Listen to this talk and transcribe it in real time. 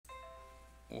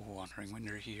Wandering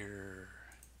Winder here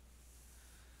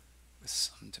with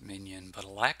some Dominion, but a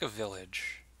lack of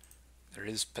village. There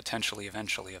is potentially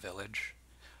eventually a village.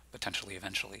 Potentially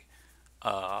eventually.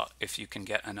 If you can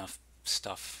get enough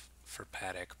stuff for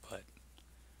Paddock, but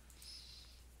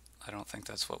I don't think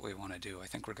that's what we want to do. I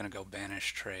think we're going to go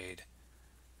banish trade.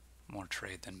 More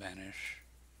trade than banish.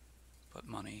 Put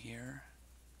money here.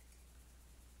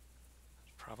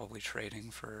 Probably trading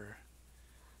for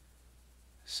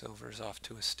silvers off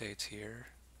to estates here.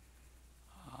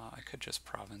 I could just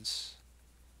province.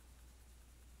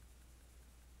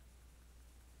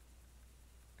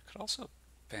 I could also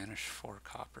banish 4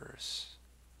 coppers.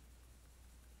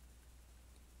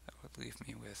 That would leave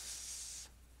me with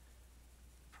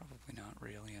probably not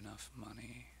really enough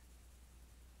money.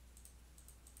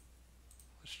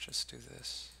 Let's just do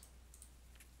this.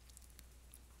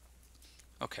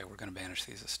 Okay, we're going to banish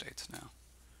these estates now.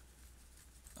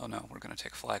 Oh no, we're going to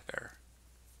take flag bearer.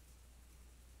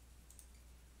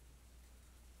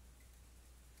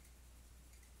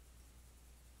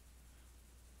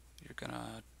 You're going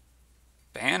to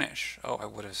banish. Oh, I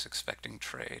was expecting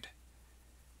trade.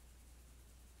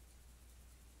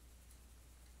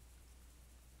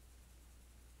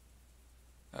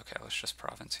 Okay, let's just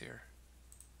province here.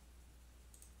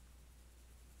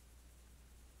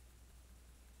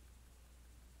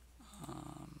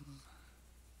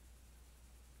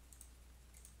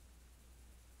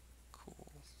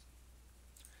 Cool.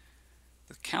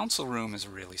 The council room is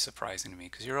really surprising to me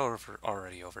because you're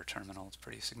already over terminals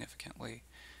pretty significantly.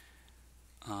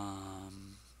 I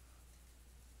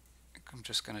think I'm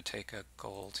just going to take a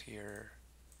gold here.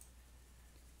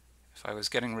 If I was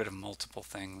getting rid of multiple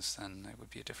things, then it would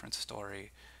be a different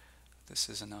story. This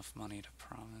is enough money to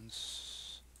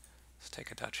province. Let's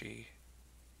take a duchy.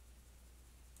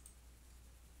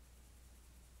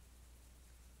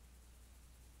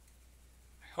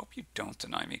 I hope you don't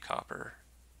deny me copper.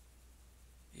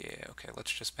 Yeah, okay,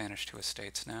 let's just banish 2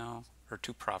 estates now. Or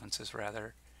 2 provinces,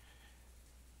 rather.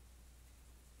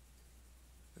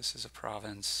 This is a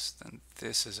province, then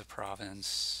this is a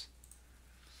province.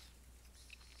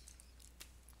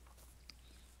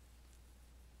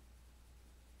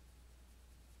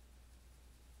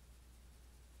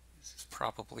 This is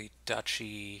probably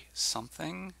duchy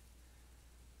something.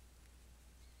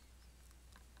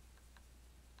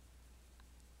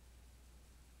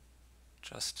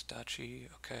 Just duchy,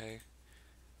 okay.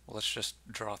 Well, let's just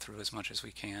draw through as much as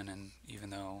we can, and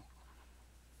even though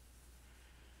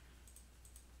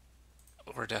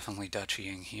we're definitely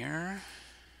duchying here.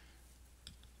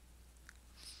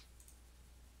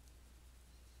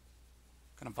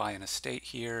 Gonna buy an estate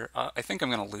here. I think I'm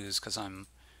gonna lose because I'm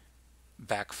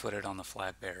back-footed on the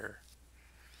flag bearer.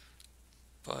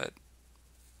 But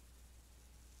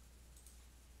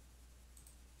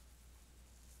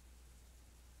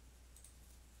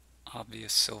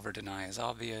obvious silver deny is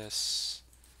obvious.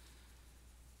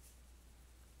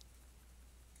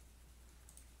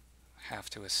 Have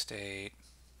to estate.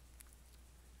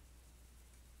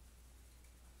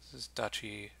 This is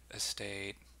duchy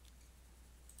estate.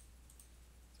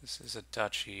 This is a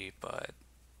duchy, but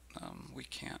we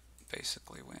can't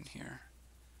basically win here.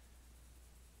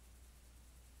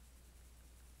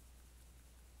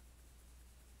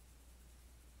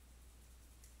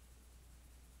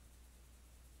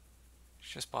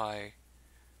 Just buy.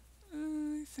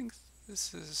 I think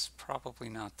this is probably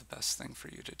not the best thing for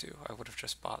you to do. I would have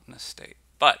just bought an estate.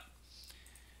 But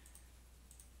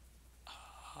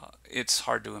it's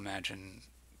hard to imagine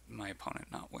my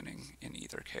opponent not winning in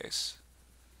either case.